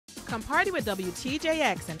Come party with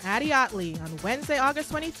WTJX and Addie Otley on Wednesday, August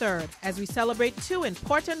 23rd as we celebrate two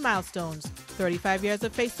important milestones, 35 years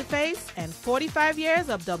of face-to-face and 45 years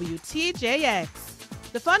of WTJX.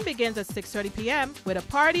 The fun begins at 6:30 p.m. with a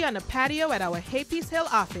party on the patio at our Haypiece Hill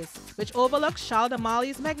office, which overlooks Charles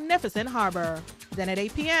magnificent harbor. Then at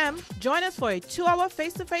 8 p.m., join us for a 2-hour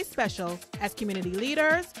face-to-face special as community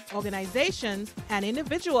leaders, organizations, and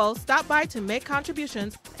individuals stop by to make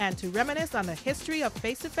contributions and to reminisce on the history of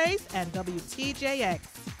face-to-face and WTJX.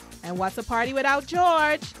 And what's a party without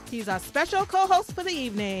George? He's our special co-host for the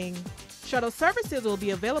evening. Shuttle services will be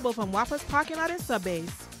available from Wapa's parking lot and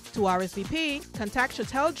subbase. To RSVP, contact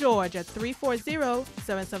Chattel George at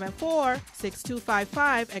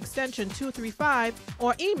 340-774-6255, extension 235,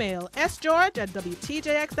 or email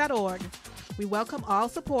sgeorge@wtjx.org. We welcome all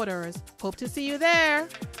supporters. Hope to see you there.